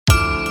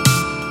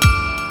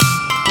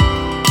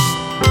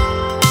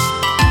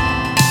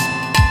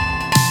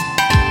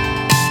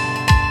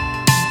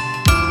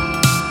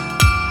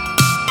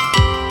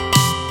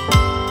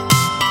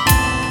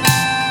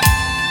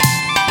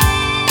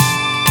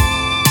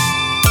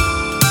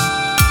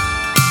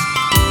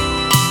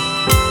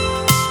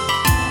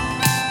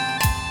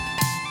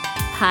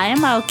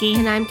Aoki.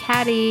 And I'm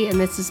Caddy, and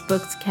this is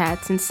Books,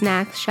 Cats, and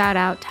Snacks shout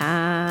out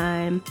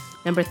time.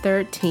 Number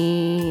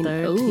 13.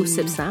 Ooh,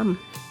 sip some.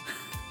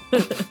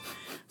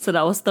 So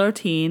that was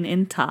 13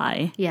 in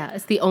Thai. Yeah,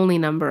 it's the only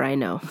number I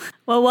know.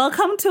 Well,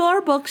 welcome to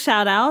our book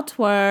shout out,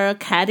 where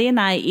Caddy and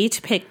I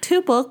each pick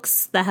 2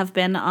 books that have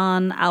been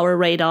on our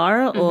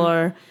radar,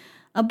 or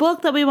a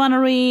book that we want to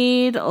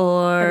read,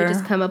 or That we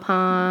just come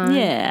upon.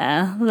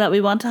 Yeah, that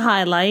we want to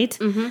highlight.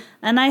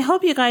 And I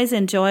hope you guys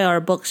enjoy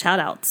our book shout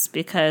outs,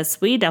 because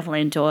we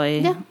definitely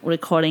enjoy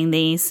recording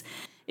these.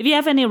 If you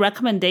have any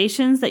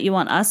recommendations that you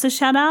want us to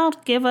shout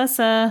out, give us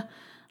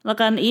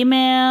an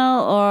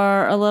email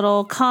or a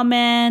little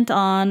comment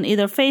on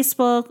either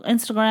Facebook,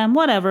 Instagram,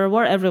 whatever.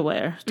 We're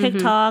everywhere.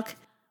 TikTok.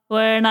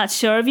 We're not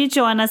sure if you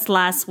joined us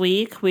last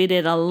week. We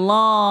did a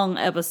long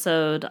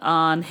episode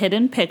on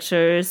Hidden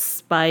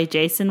Pictures by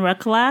Jason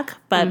Rekulak,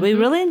 but we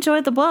really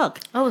enjoyed the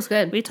book. Oh, it was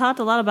good. We talked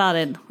a lot about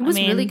it. It was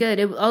really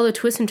good. All the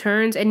twists and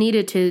turns, it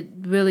needed to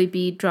really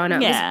be drawn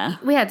out. Yeah.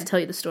 We had to tell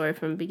you the story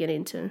from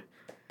beginning to...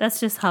 That's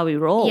just how we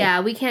roll. Yeah,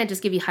 we can't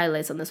just give you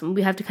highlights on this one.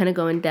 We have to kind of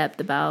go in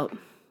depth about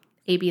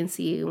A, B, and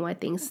C and why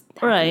things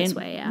happen this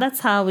way. Yeah.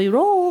 That's how we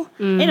roll.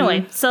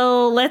 Anyway,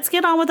 so let's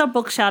get on with our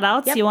book shout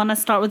outs. Yep. You want to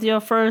start with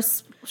your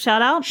first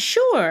shout out?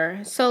 Sure.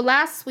 So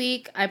last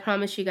week, I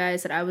promised you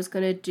guys that I was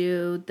going to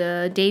do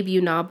the debut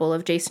novel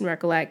of Jason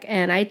Rekulak,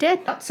 and I did.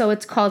 So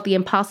it's called The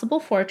Impossible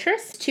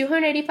Fortress,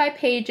 285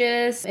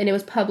 pages, and it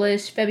was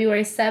published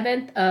February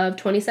 7th of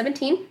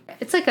 2017.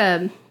 It's like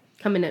a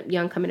coming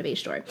of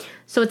age story.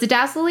 So it's a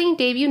dazzling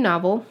debut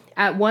novel,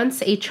 at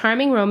once a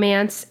charming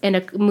romance and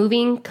a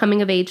moving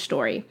coming of age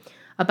story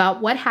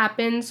about what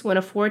happens when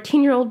a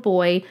 14-year-old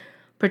boy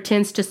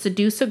pretends to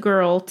seduce a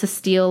girl to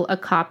steal a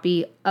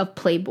copy of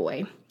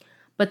Playboy,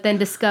 but then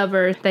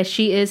discovers that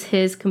she is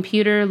his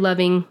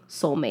computer-loving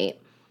soulmate.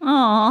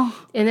 Aww.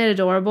 Isn't it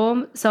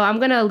adorable? So I'm just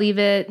going to leave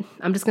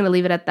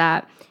it at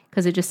that,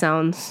 because it just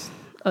sounds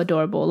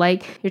adorable.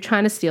 Like, you're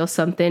trying to steal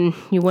something,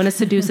 you want to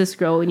seduce this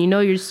girl, and you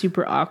know you're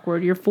super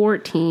awkward, you're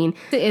 14,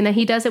 and then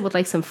he does it with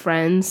like some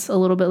friends a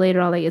little bit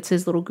later on. Like, it's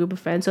his little group of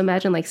friends. So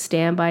imagine like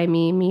Stand By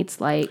Me meets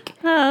like...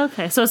 Oh,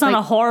 okay. So it's not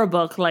a horror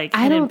book like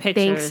I Hidden don't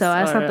Pictures. think so.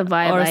 That's not the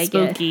vibe I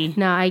spooky. get.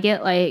 No, I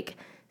get like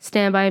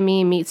Stand By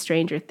Me meets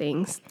Stranger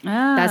Things.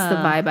 That's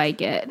the vibe I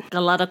get. A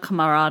lot of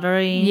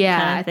camaraderie. Yeah,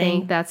 kind of I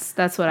thing. think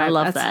that's what I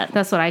love that.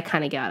 That's what I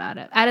kind of got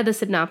out of the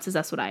synopsis.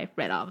 That's what I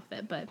read off of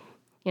it, but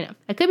you know,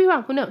 I could be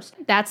wrong. Who knows?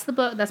 That's the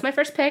book. That's my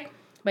first pick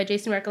by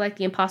Jason Rekulak,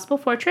 The Impossible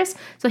Fortress.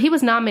 So he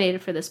was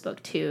nominated for this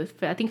book too.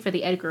 I think for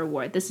the Edgar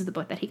Award. This is the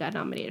book that he got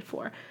nominated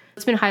for.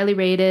 It's been highly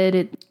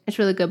rated. It's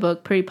a really good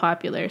book, pretty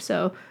popular.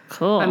 So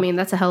cool. I mean,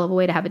 that's a hell of a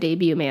way to have a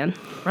debut, man.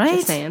 Right?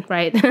 Just saying,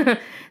 right?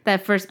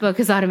 That first book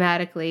is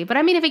automatically. But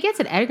I mean, if it gets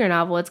an Edgar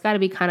novel, it's got to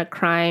be kind of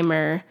crime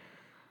or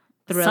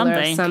thriller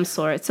of some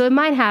sort. So it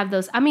might have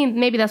those. I mean,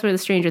 maybe that's where the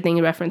Stranger Things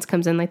reference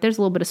comes in. Like, there's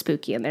a little bit of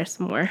spooky in there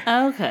somewhere.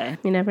 Okay.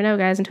 You never know,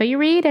 guys, until you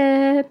read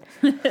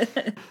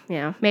it.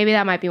 Yeah, maybe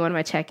that might be one of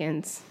my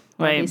check-ins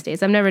these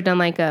days. I've never done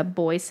like a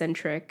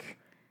boy-centric.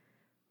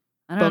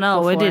 I don't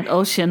know. We did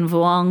Ocean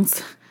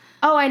Vuong's.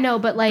 Oh, I know,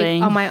 but like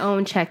thing. on my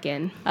own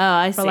check-in. Oh,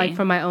 I see. Or like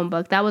for my own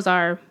book. That was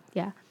our,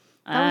 yeah.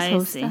 That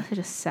was such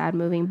a sad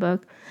moving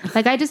book.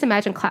 Like, I just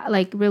imagine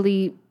like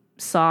really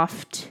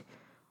soft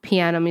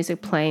piano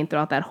music playing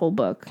throughout that whole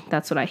book.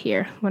 That's what I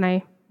hear when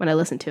I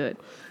listen to it.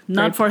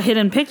 Not for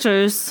Hidden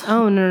Pictures.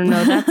 Oh, no.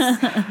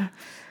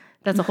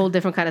 That's a whole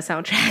different kind of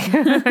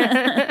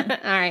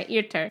soundtrack. All right,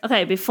 your turn.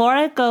 Okay, before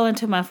I go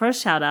into my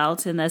first shout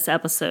out in this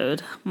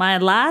episode, my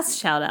last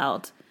shout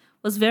out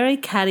was very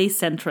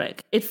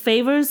Caddy-centric. It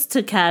favors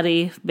to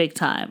Caddy big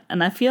time.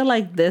 And I feel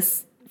like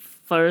this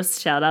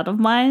first shout out of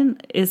mine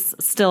is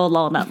still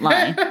along that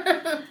line.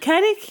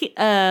 Caddy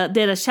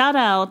did a shout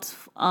out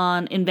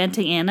on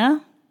Inventing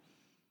Anna.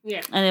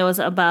 Yeah. And it was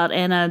about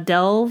Anna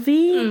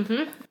Delvey.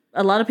 Mm-hmm.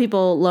 A lot of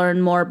people learn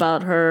more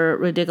about her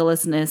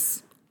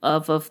ridiculousness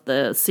of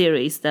the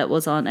series that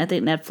was on, I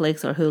think,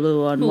 Netflix or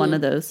Hulu on one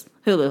of those.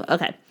 Hulu,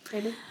 okay.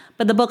 Maybe.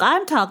 But the book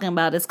I'm talking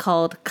about is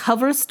called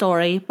Cover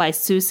Story by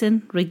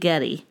Susan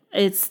Rigetti.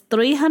 It's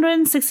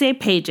 368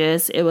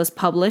 pages. It was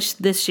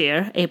published this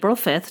year, April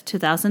 5th,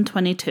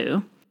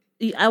 2022.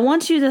 I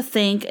want you to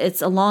think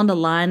it's along the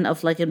line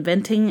of like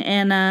Inventing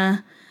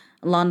Anna,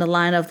 along the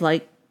line of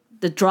like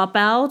The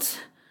Dropout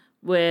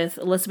with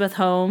Elizabeth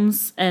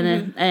Holmes,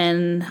 and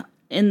and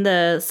in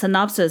the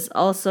synopsis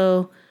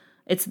also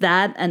it's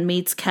that and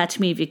meets Catch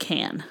Me If You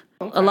Can.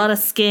 Okay. A lot of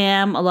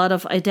scam, a lot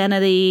of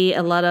identity,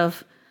 a lot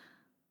of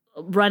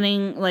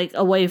running like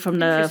away from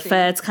the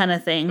feds kind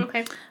of thing.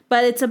 Okay.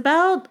 But it's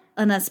about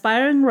an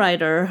aspiring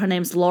writer. Her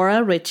name's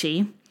Laura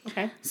Ritchie.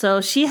 Okay.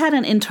 So she had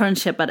an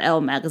internship at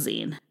Elle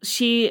magazine.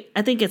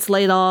 I think gets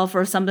laid off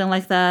or something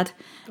like that.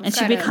 And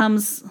she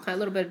becomes a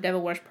little bit of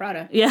Devil Wears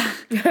Prada. Yeah.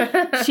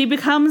 She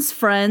becomes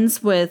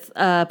friends with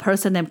a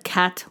person named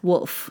Kat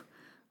Wolf.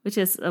 which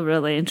is a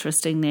really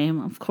interesting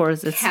name. Of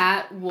course, it's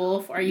Cat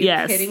Wolf. Are you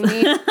kidding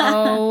me?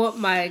 Oh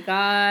my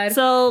god!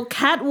 So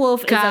Cat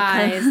Wolf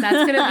guys,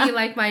 that's gonna be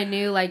like my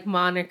new like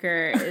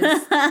moniker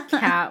is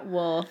Cat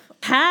Wolf.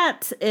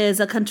 Kat is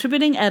a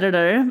contributing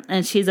editor,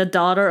 and she's a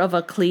daughter of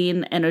a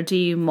clean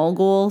energy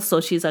mogul.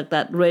 So she's like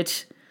that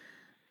rich,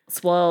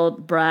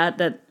 spoiled brat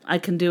that I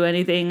can do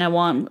anything I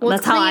want. Well,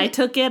 that's how I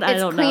took it. I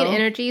don't know. It's clean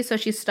energy, so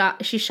she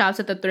shops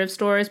at the thrift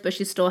stores, but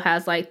she still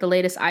has like the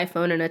latest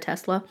iPhone and a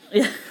Tesla.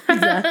 Yeah,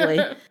 exactly.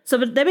 So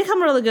but they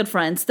become really good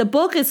friends. The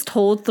book is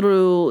told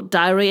through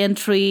diary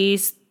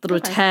entries,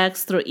 through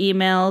text, through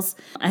emails.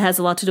 It has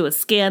a lot to do with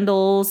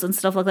scandals and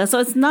stuff like that. So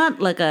it's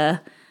not like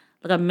a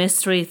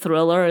mystery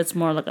thriller. It's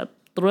more like a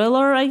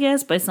thriller, I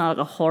guess, but it's not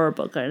like a horror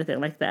book or anything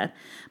like that.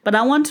 But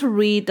I want to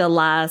read the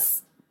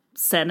last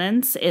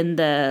sentence in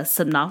the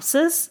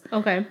synopsis.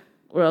 Okay.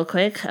 Real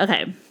quick.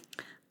 Okay.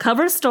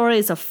 Cover Story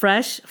is a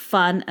fresh,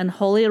 fun, and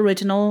wholly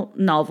original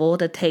novel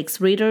that takes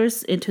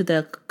readers into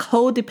the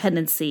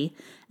codependency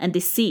and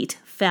deceit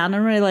found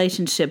in a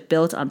relationship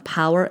built on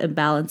power,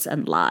 imbalance,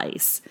 and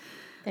lies.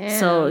 Damn.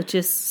 So it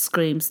just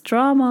screams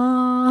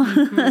drama.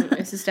 Mm-hmm.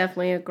 This is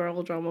definitely a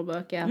girl drama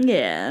book, yeah.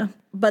 Yeah.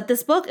 But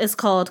this book is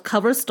called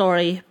Cover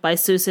Story by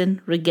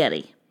Susan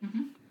Rigetti.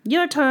 Mm-hmm.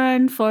 Your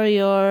turn for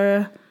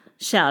your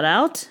shout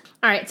out.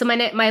 All right, so my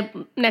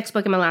next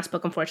book and my last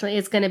book, unfortunately,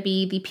 is going to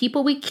be The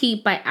People We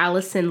Keep by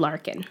Allison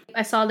Larkin.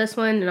 I saw this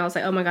one and I was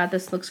like, oh my god,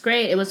 this looks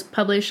great. It was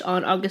published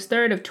on August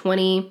 3rd of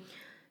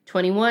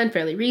 2021,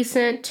 fairly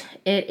recent.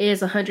 It is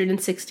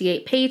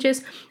 168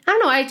 pages. I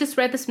don't know, I just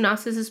read the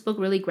synopsis. This book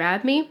really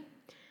grabbed me. All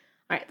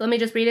right, let me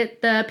just read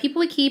it. The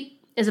People We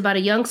Keep is about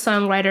a young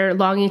songwriter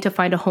longing to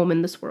find a home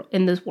in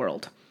this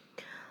world.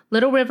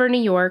 Little River,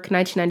 New York,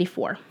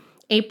 1994.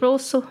 April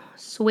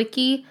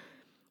Sawicki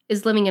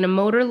is living in a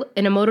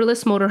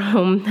motorless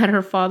motorhome that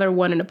her father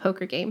won in a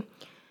poker game.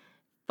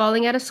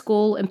 Falling out of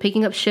school and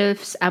picking up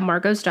shifts at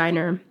Margot's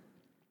Diner,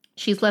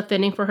 she's left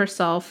fending for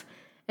herself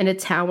in a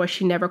town where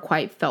she never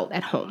quite felt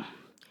at home.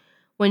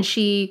 When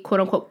she,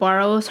 quote-unquote,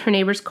 borrows her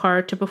neighbor's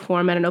car to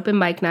perform at an open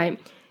mic night,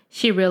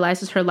 she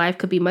realizes her life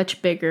could be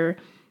much bigger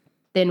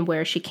than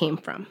where she came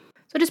from.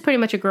 So just pretty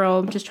much a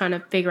girl just trying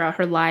to figure out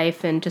her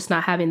life and just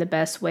not having the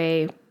best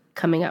way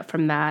coming up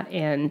from that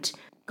and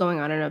going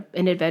on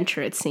an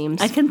adventure, it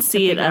seems. I can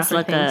see it as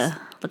like a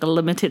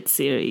limited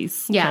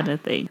series kind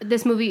of thing.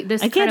 This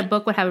kind of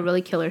book would have a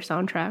really killer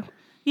soundtrack.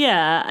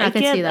 Yeah, I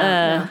can see that.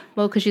 Yeah.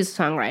 Well, because she's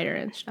a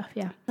songwriter and stuff,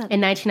 yeah. In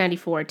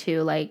 1994,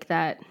 too, like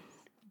that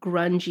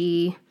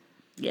grungy...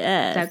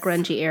 Yes. That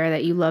grungy era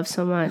that you love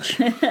so much.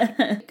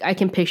 I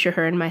can picture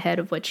her in my head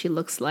of what she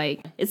looks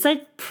like. It's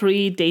like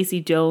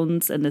pre-Daisy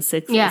Jones and the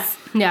 60s.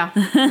 Yeah,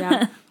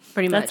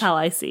 pretty much. That's how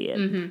I see it.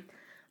 Mm-hmm.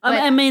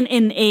 I mean,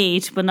 in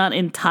age, but not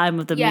in time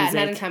of the music. Yeah,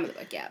 not in time of the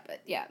book, yeah. But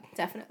yeah,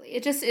 definitely.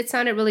 It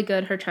sounded really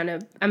good, her trying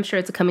to... I'm sure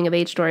it's a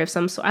coming-of-age story of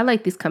some sort. I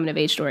like these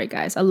coming-of-age story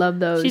guys. I love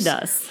those. She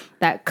does.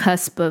 That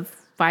cusp of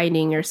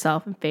finding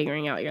yourself and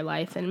figuring out your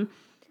life and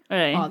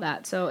all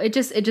that. So it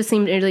just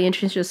seemed really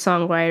interesting. She's a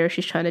songwriter.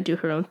 She's trying to do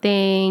her own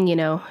thing, in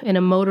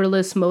a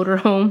motorless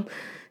motorhome.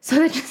 So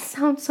that just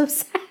sounds so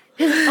sad.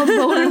 A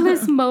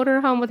motorless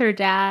motorhome with her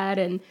dad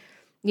and...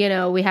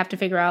 we have to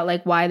figure out,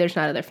 like, why there's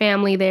not other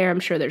family there. I'm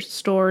sure there's a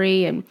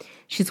story. And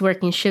she's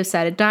working shifts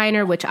at a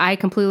diner, which I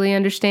completely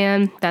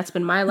understand. That's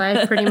been my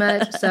life, pretty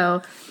much.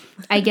 So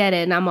I get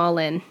it, and I'm all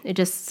in. It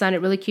just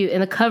sounded really cute.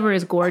 And the cover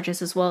is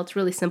gorgeous as well. It's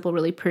really simple,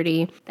 really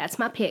pretty. That's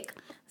my pick.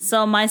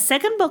 So my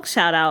second book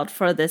shout-out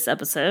for this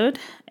episode,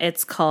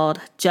 it's called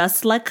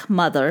Just Like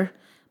Mother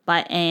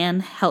by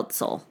Anne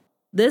Heltzel.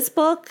 This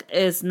book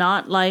is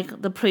not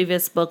like the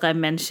previous book I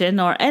mentioned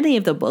or any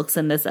of the books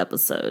in this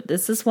episode.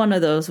 This is one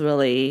of those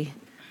really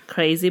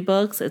crazy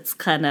books. It's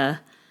kind of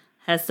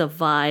has the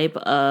vibe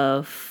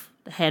of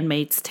The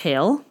Handmaid's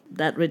Tale,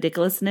 that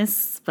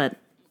ridiculousness, but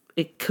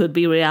it could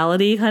be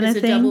reality kind of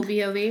thing. Is it double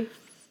VOV?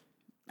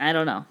 I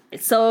don't know.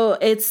 So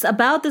it's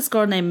about this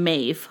girl named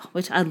Maeve,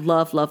 which I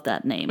love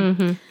that name.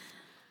 Mm-hmm.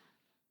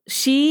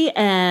 She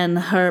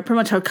and pretty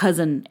much her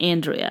cousin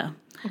Andrea,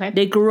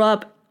 they grew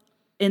up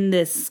in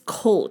this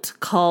cult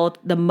called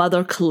the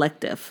Mother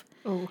Collective.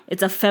 Ooh.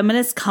 It's a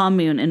feminist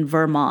commune in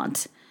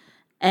Vermont.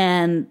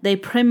 And they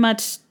pretty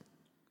much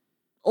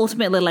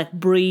ultimately like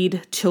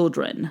breed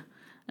children.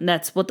 And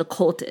that's what the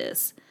cult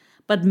is.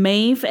 But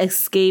Maeve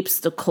escapes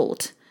the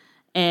cult.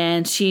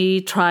 And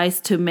she tries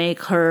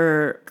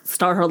to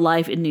start her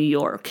life in New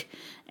York.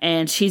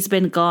 And she's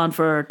been gone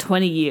for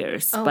 20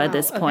 years by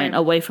this point,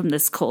 away from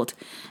this cult.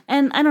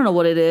 And I don't know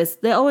what it is.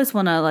 They always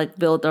want to like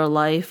build their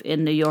life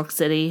in New York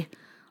City.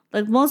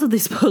 Like, most of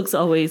these books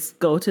always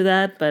go to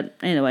that, but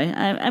anyway,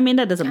 I mean,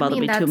 that doesn't bother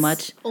me too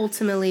much.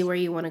 Ultimately, where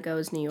you want to go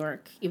is New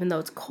York, even though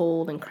it's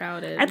cold and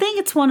crowded. I think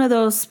it's one of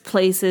those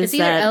places it's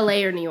either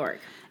LA or New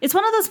York. It's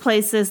one of those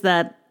places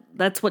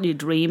that's what your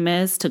dream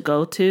is to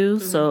go to,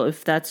 so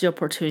if that's your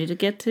opportunity to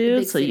get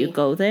to, so you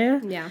go there.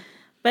 Yeah.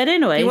 But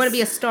anyway. If you want to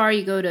be a star,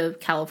 you go to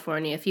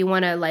California. If you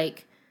want to,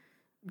 like,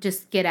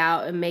 just get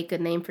out and make a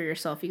name for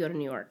yourself, you go to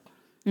New York.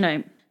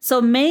 Right. So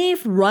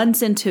Maeve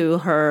runs into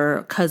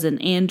her cousin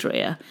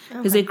Andrea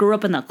because they grew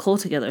up in that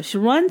cult together. She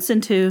runs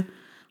into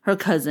her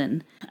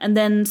cousin. And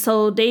then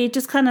so they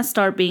just kind of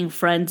start being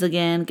friends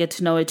again, get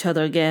to know each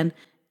other again.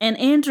 And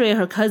Andrea,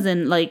 her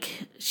cousin,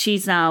 like,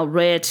 she's now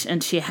rich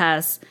and she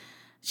has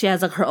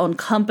like her own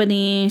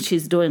company.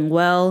 She's doing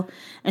well.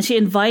 And she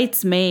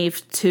invites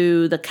Maeve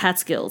to the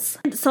Catskills.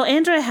 So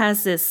Andrea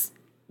has this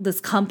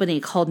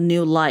company called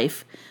New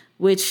Life,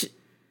 which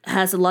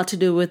has a lot to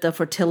do with the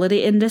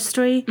fertility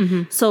industry.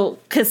 So,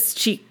 because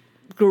she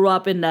grew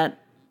up in that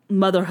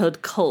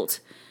motherhood cult,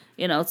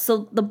 you know.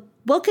 So the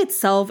book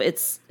itself,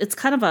 it's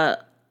kind of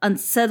a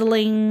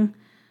unsettling,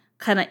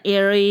 kind of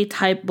airy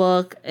type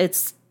book.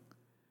 It's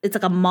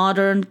like a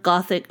modern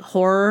gothic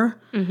horror,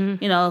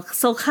 you know,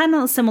 so kind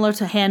of similar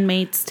to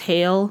Handmaid's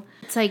Tale.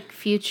 It's like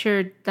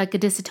future, like a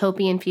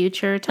dystopian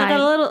future type. Like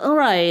a little,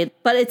 right.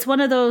 But it's one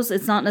of those,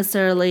 it's not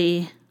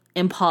necessarily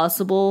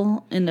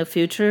impossible in the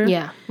future.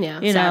 Yeah.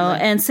 You know,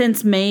 and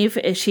since Maeve,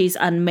 she's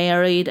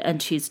unmarried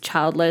and she's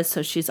childless,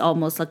 so she's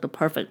almost like the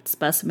perfect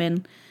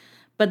specimen.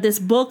 But this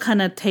book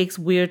kind of takes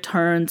weird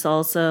turns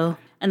also.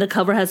 And the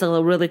cover has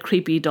a really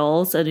creepy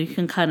doll, so you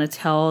can kind of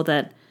tell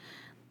that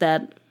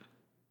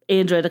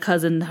Andrea, the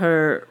cousin,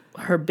 her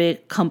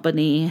big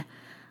company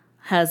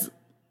has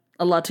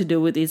a lot to do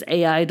with these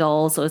AI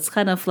dolls. So it's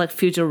kind of like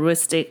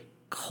futuristic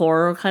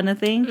horror kind of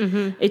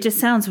thing. It just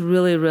sounds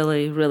really,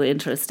 really, really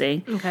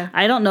interesting. Okay.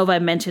 I don't know if I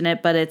mentioned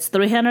it, but it's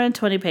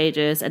 320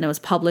 pages and it was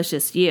published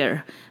this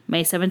year,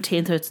 May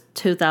 17th,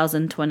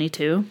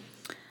 2022.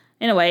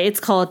 Anyway, it's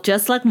called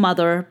Just Like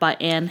Mother by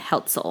Anne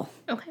Heltzel.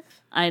 Okay.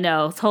 I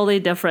know, totally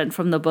different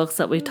from the books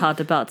that we talked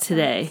about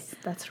today.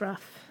 That's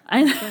rough.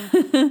 I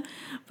know.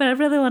 But I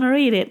really want to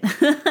read it.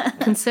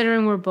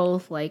 Considering we're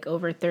both like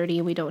over 30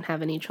 and we don't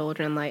have any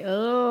children, like,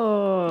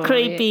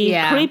 creepy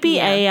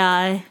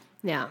AI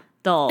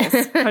dolls,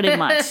 pretty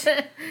much.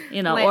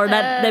 You know, or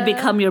that they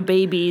become your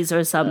babies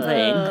or something.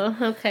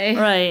 Okay.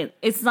 Right.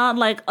 It's not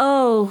like,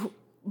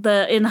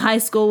 in high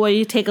school where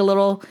you take a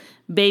little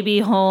baby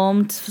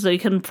home so you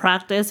can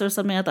practice or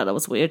something. I thought that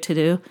was weird to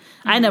do.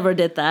 I never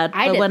did that.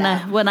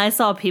 When I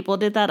saw people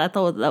did that, I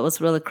thought that was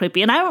really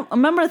creepy. And I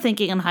remember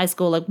thinking in high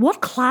school, like,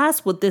 what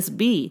class would this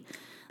be?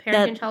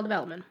 Parent and child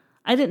development.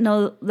 I didn't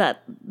know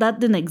that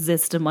didn't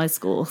exist in my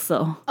school.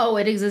 So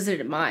it existed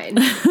in mine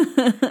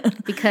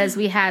because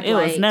we had it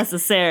was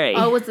necessary.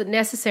 Oh, it was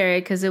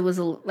necessary because it was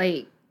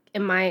like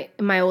in my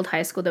old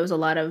high school there was a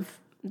lot of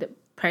the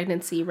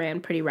pregnancy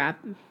ran pretty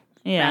rapid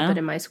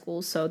in my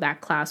school, so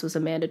that class was a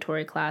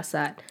mandatory class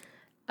that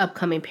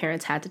upcoming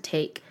parents had to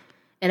take.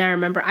 And I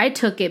remember I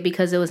took it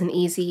because it was an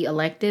easy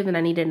elective and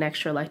I needed an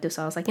extra elective,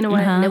 so I was like, you know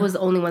what? And it was the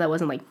only one that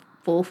wasn't like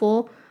full.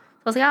 So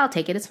I was like, I'll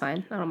take it. It's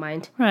fine. I don't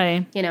mind.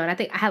 Right. You know, and I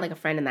think I had like a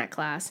friend in that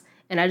class,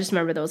 and I just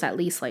remember there was at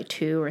least like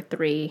 2 or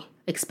 3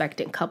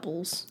 expectant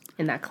couples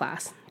in that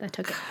class that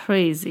took it.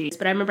 Crazy.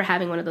 But I remember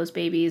having one of those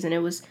babies, and it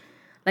was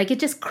like it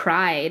just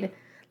cried.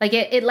 Like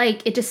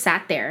it just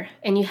sat there,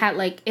 and you had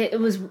like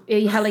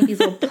you had like these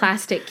little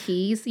plastic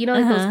keys, you know,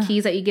 like those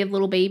keys that you give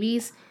little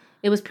babies.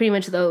 It was pretty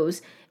much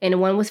those,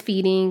 and one was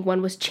feeding,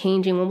 one was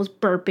changing, one was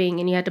burping,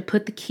 and you had to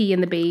put the key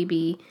in the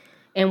baby,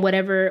 and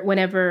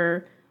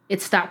whenever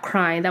it stopped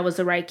crying, that was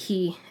the right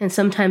key. And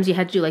sometimes you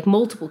had to do like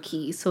multiple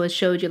keys, so it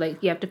showed you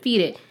like you have to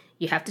feed it.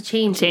 You have to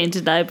change the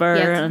diaper.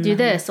 You have to do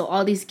this. So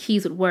all these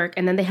keys would work.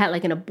 And then they had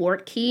like an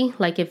abort key.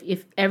 Like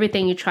if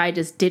everything you tried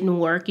just didn't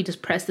work, you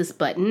just press this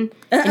button.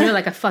 And you're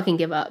like, I fucking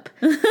give up.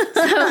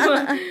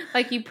 So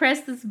like you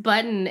press this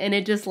button and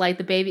it just like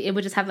the baby, it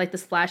would just have like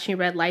this flashing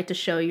red light to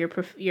show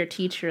your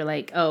teacher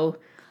like, oh,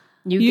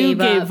 you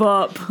gave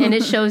up. And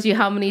it shows you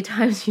how many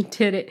times you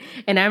did it.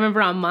 And I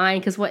remember on mine,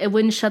 because it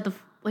wouldn't shut.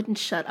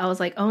 I was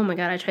like, oh my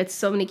God, I tried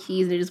so many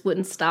keys and it just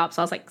wouldn't stop.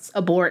 So I was like,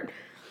 abort.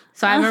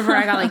 So I remember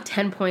I got like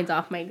 10 points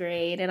off my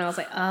grade, and I was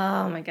like,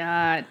 oh my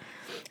God.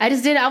 I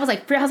was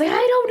like, I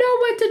don't know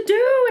what to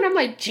do. And I'm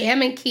like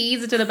jamming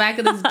keys into the back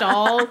of this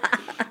doll.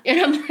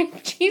 And I'm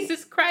like,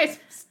 Jesus Christ,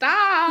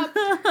 stop.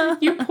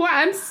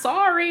 I'm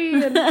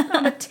sorry. And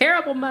I'm a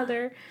terrible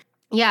mother.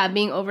 Yeah,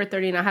 being over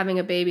 30 and not having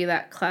a baby,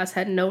 that class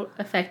had no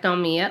effect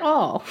on me at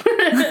all.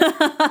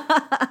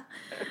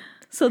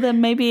 So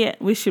then maybe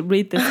we should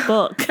read this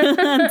book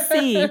and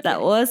see.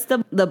 That was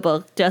the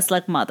book, Just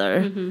Like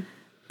Mother,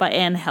 by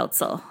Anne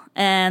Heltzel.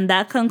 And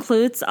that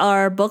concludes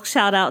our book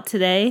shout out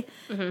today.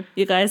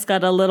 You guys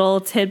got a little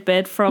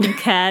tidbit from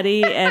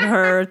Caddy and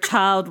her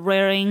child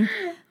rearing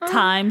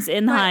times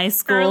in high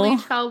school. Early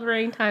child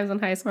rearing times in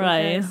high school.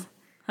 Right. Yes.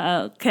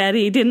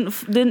 Caddy didn't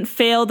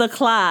fail the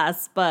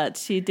class, but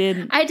she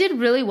did. I did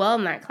really well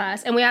in that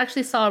class, and we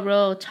actually saw a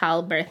real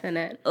childbirth in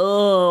it.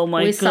 Oh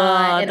my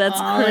God,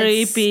 that's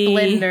creepy.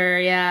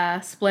 Splendor, yeah.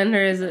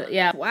 Splendor is,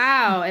 yeah.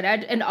 Wow.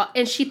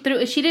 And she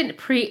didn't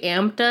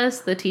preempt us.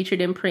 The teacher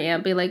didn't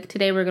preempt. Be like,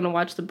 today we're gonna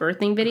watch the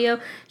birthing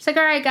video. She's like,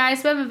 all right,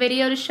 guys, we have a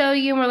video to show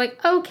you, and we're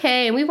like,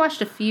 okay. And we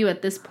watched a few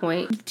at this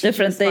point.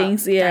 Different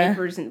things, yeah.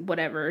 Diapers and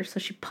whatever. So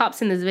she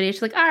pops in this video.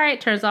 She's like, all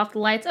right, turns off the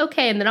lights.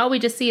 Okay, and then all we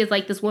just see is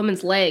like this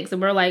woman's legs,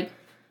 and we're like,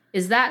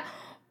 is that?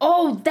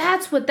 Oh,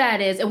 that's what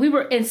that is. And we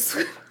were in,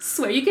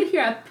 swear, you could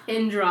hear a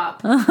pin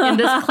drop in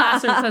this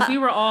classroom because we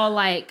were all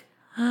like,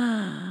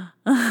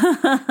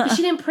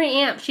 she didn't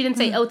preamp. She didn't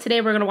say, oh,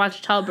 today we're going to watch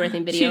a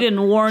childbirthing video. She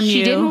didn't warn you.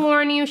 She didn't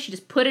warn you. She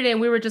just put it in.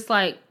 We were just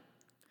like,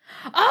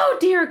 oh,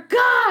 dear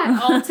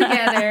God, all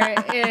together.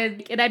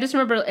 and I just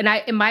remember,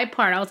 in my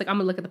part, I was like, I'm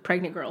going to look at the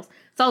pregnant girls.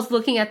 So I was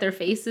looking at their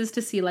faces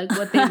to see, like,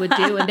 what they would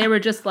do. And they were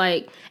just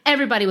like,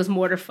 everybody was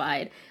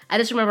mortified. I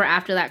just remember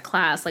after that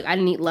class, like, I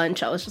didn't eat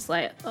lunch. I was just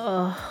like,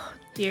 oh,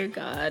 dear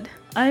God.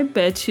 I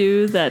bet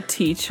you that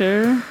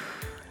teacher,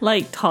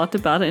 like, talked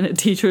about it in a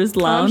teacher's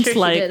lounge. I'm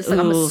sure like, she did. It's like,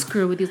 I'm going to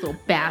screw with these little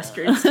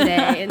bastards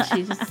today. And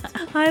she just...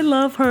 I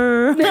love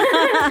her.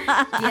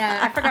 Yeah,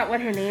 I forgot what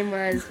her name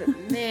was.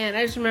 But, man,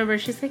 I just remember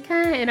she's like, ah,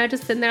 and I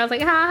just sitting there. I was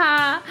like,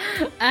 ha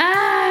ha.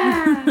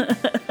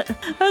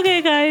 Ah.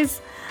 Okay,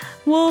 guys.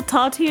 We'll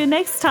talk to you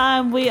next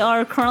time. We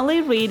are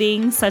currently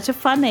reading Such a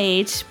Fun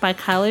Age by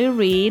Kylie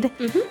Reed.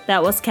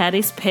 That was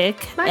Caddy's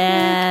pick.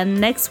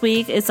 And next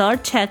week is our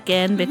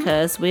check-in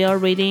because we are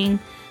reading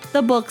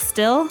the book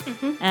still.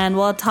 And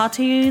we'll talk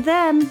to you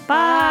then.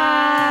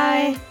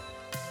 Bye.